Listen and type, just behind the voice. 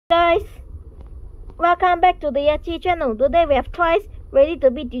Guys, welcome back to the Yachi channel. Today we have Twice Ready to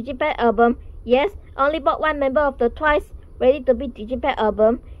Be digipack album. Yes, I only bought one member of the Twice Ready to Be digipack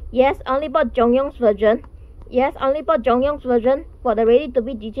album. Yes, I only bought Jeongyeon's version. Yes, I only bought Jeongyeon's version for the Ready to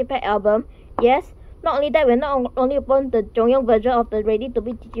Be digipack album. Yes, not only that, we not only open the Jeongyeon version of the Ready to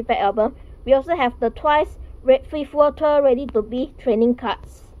Be digipack album, we also have the Twice Fifth World Tour Ready to Be training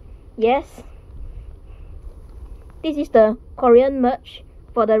cards. Yes, this is the Korean merch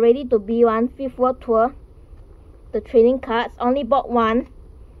for the Ready to Be one Fifth World Tour. The training cards, only bought one.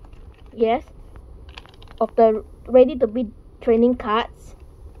 Yes, of the Ready to Be training cards.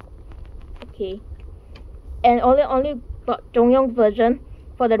 Okay, and only bought Jeongyeon's version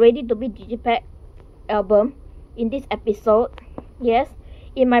for the Ready to Be digipack album in this episode. Yes,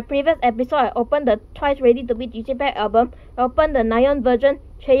 in my previous episode, I opened the Twice Ready to Be digipack album. I opened the Nayeon version,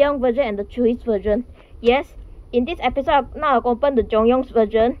 Chaeyoung version, and the Chui's version. Yes, in this episode, now I'll open the Jeongyeon's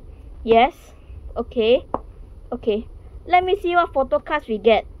version. Yes, okay. Let me see what photo cards we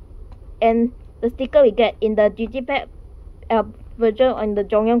get and the sticker we get in the digipack version and the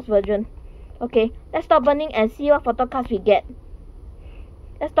Jeongyeon's version. Okay, let's start opening and see what photo cards we get.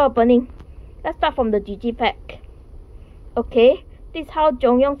 Let's start opening. Let's start from the digipack. Okay, this is how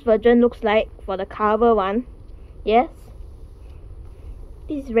Jeongyeon's version looks like for the cover one. Yes,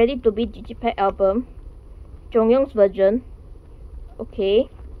 this is Ready to Be digipack album, Jeongyeon's version. Okay,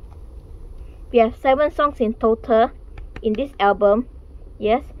 we have 7 songs in total in this album.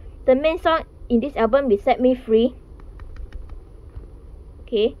 Yes, the main song in this album is Set Me Free.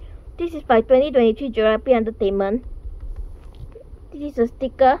 Okay, this is by 2023 Jeongyeon Entertainment. This is a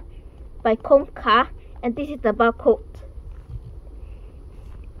sticker by Komka, and this is the barcode.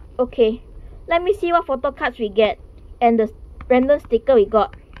 Okay, let me see what photo cards we get and the random sticker we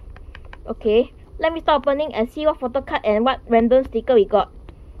got. Okay, let me start opening and see what photo card and what random sticker we got.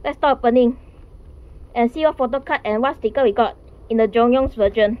 Let's start opening and see what photo card and what sticker we got in the Jeongyeon's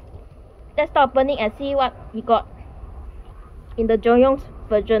version. Let's start opening and see what we got in the Jeongyeon's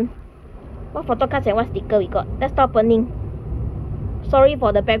version. What photo cards and what sticker we got. Let's start opening. Sorry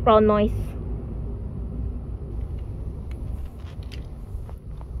for the background noise.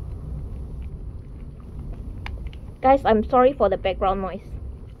 Guys, I'm sorry for the background noise.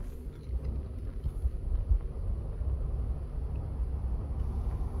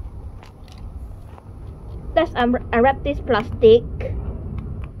 Let's unwrap this plastic.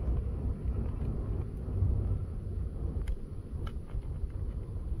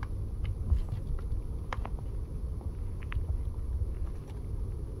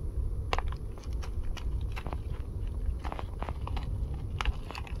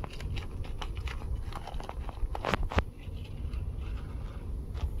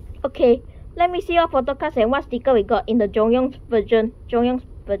 Okay, let me see what photo cards and what sticker we got in the Jeongyeon's version.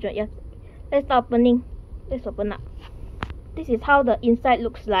 Yes. Let's start opening. Let's open up. This is how the inside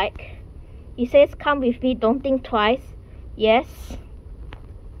looks like. It says, "Come with me, don't think twice." Yes.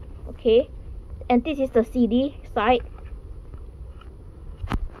 Okay, and this is the CD side.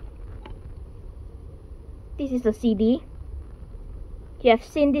 This is the CD. You have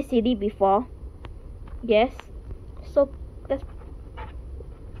seen this CD before. Yes. So that's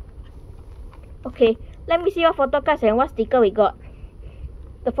okay. Let me see what photo cards and what sticker we got.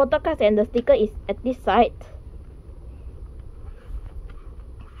 The photo cards and the sticker is at this side.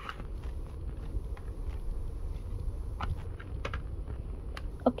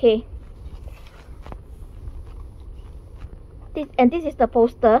 Okay. This is the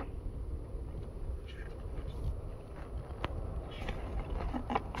poster.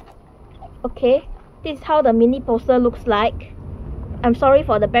 Okay. This is how the mini poster looks like. I'm sorry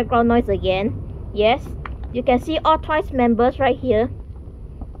for the background noise again. Yes, you can see all Twice members right here.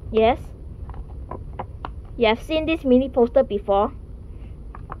 Yes, you have seen this mini poster before.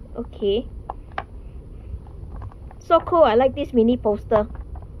 Okay, so cool. I like this mini poster.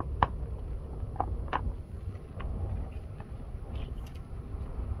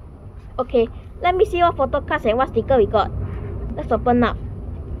 Okay, let me see what photo cards and what sticker we got. Let's open up.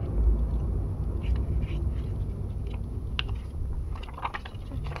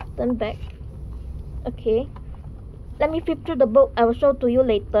 Turn back. Okay, let me flip through the book. I will show to you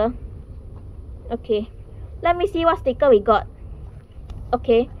later. Okay, let me see what sticker we got.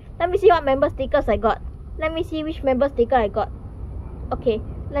 Okay, let me see what member stickers I got. Let me see which member sticker I got. Okay,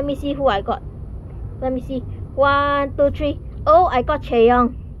 let me see who I got. Let me see. 1, 2, 3. Oh, I got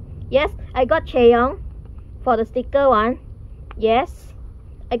Chaeyoung. Yes, I got Chaeyoung for the sticker one. Yes,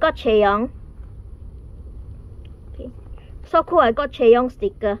 I got Chaeyoung. Okay, so cool. I got Chaeyoung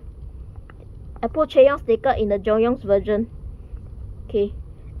sticker. I put Chaeyoung sticker in the Jeongyeon's version. Okay,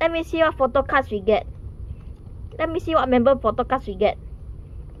 Let me see what photo cards we get. Let me see what member photo cards we get.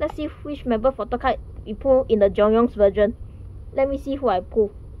 Let's see which member photo card we pull in the Jeongyeon's version. Let me see who I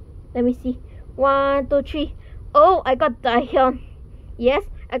pull. Let me see. 1, 2, 3. Oh, I got Dahyun. Yes,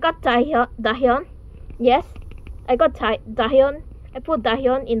 I got Dahyun. Yes, I got Dahyun. I put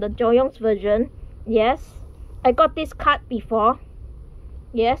Dahyun in the Jeongyeon's version. Yes, I got this card before.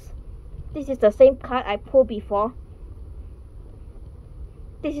 Yes, this is the same card I pulled before.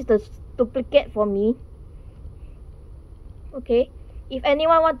 This is the duplicate for me. Okay, if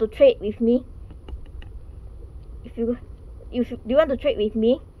anyone want to trade with me, if you want to trade with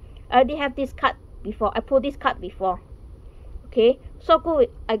me, I already have this card before. I pulled this card before. Okay, so cool.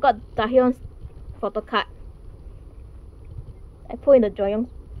 I got Dahyun's photo card. I put in the Jeongyeon.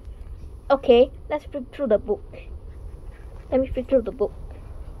 Okay, let's flip through the book. Let me flip through the book.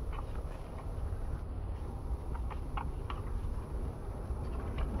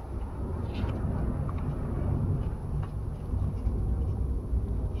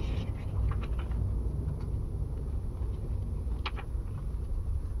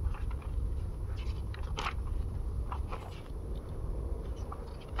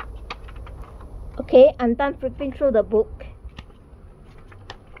 Okay, I'm done flipping through the book.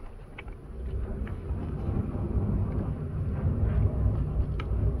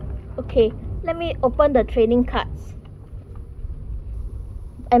 Okay, let me open the trading cards.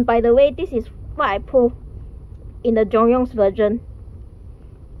 And by the way, this is what I pulled in the Jeongyeon's version.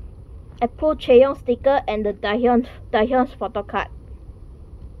 I pulled Chaeyoung sticker and the Dahyun's photo card.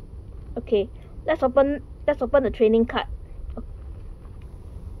 Okay, let's open the trading card.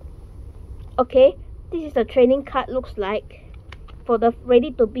 Okay, this is the trading card looks like for the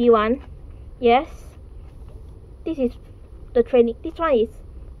ready to be one. Yes, this is the training. This one is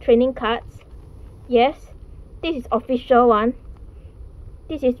training cards. Yes, this is official one.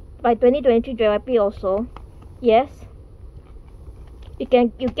 This is by 2023 JYP also. Yes, you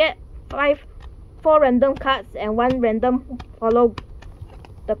get 4 random cards and 1 random follow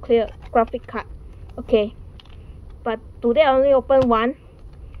the clear graphic card. Okay, but today I only open 1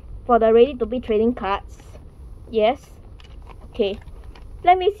 for the ready to be trading cards. Yes. Okay,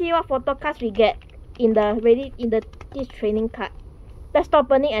 let me see what photo cards we get in this training card. Let's start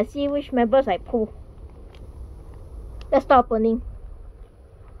opening and see which members I pull. Let's start opening.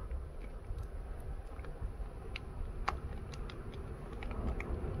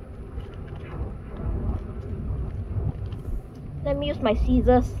 Let me use my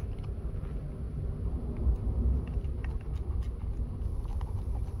scissors.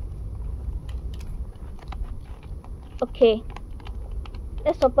 Okay,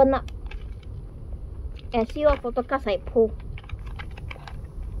 let's open up and see what photo cards I pull.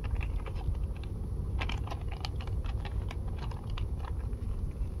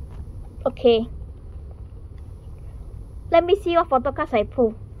 Okay, let me see what photo cards I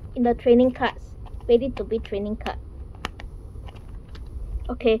pull in the training cards, ready to be training card.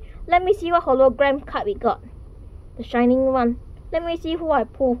 Okay, let me see what hologram card we got, the shining one. Let me see who I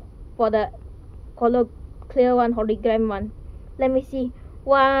pull for the color clear one, hologram one. Let me see.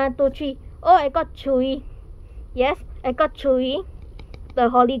 1, 2, 3. Oh, I got Chewy. Yes, I got Chewy, the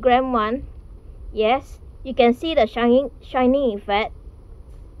hologram one. Yes, you can see the shining effect.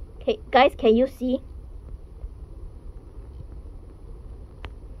 Okay, guys, can you see?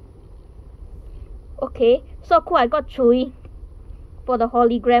 Okay, so cool. I got Chewy for the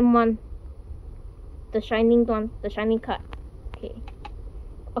hologram one, the shining one, the shining card. Okay,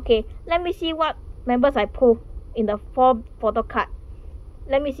 okay. Let me see what members I pull in the 4 photo card.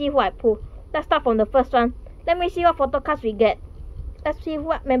 Let me see who I pull. Let's start from the first one. Let me see what photo cards we get. Let's see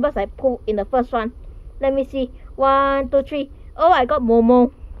what members I pull in the first one. Let me see. 1, 2, 3. Oh, I got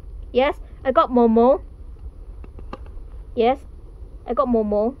Momo. Yes, I got Momo. Yes, I got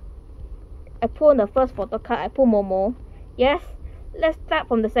Momo. I pull the first photo card. I pull Momo. Yes, let's start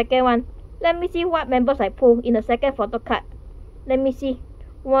from the second one. Let me see what members I pull in the second photo card. Let me see.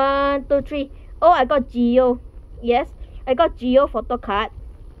 1, 2, 3. Oh, I got Gio. Yes, I got Gio photo card.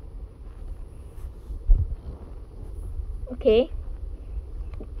 Okay.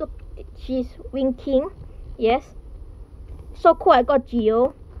 Look, she's winking. Yes. So cool, I got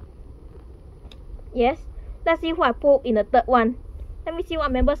Gio. Yes. Let's see who I pull in the third one. Let me see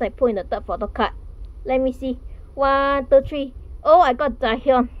what members I pull in the third photo card. Let me see. 1, 2, 3. Oh, I got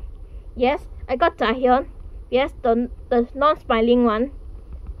Dahyun. Yes, I got Dahyun. Yes, the non-smiling one.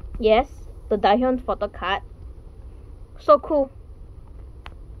 Yes, the Dahyun photo card. So cool.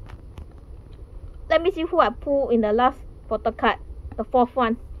 Let me see who I pull in the last photo card, the fourth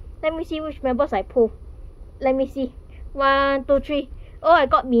one. Let me see which members I pull. Let me see. 1, 2, 3. Oh, I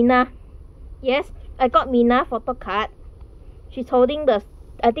got Mina. Yes, I got Mina photo card. She's holding the,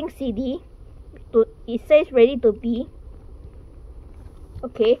 I think, CD. It says ready to be.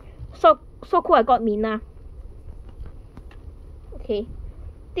 Okay, so cool. I got Mina. Okay,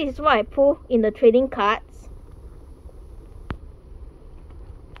 this is what I pull in the trading cards.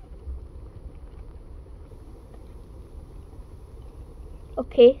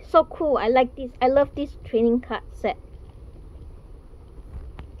 Okay, so cool. I like this. I love this trading card set.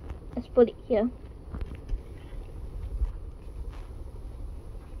 Let's put it here.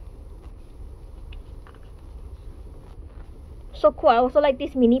 So cool. I also like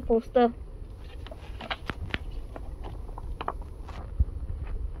this mini poster.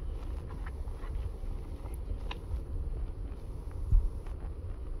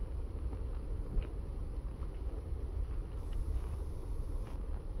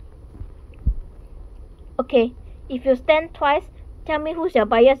 Okay, if you stand twice, tell me who's your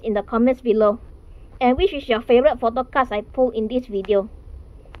bias in the comments below. And which is your favorite photo cards I pulled in this video.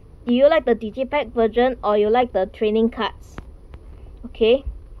 Do you like the digipack version or you like the training cards? Okay,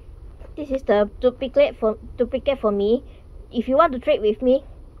 this is the duplicate for me. If you want to trade with me,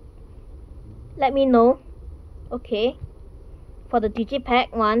 let me know. Okay, for the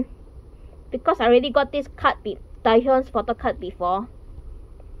digipack one, because I already got this card, Jeongyeon's photo card before.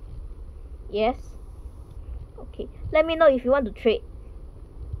 Yes. Okay, let me know if you want to trade.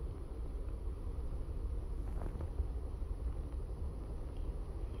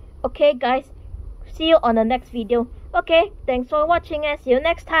 Okay guys, see you on the next video. Okay, thanks for watching and see you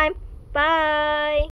next time. Bye.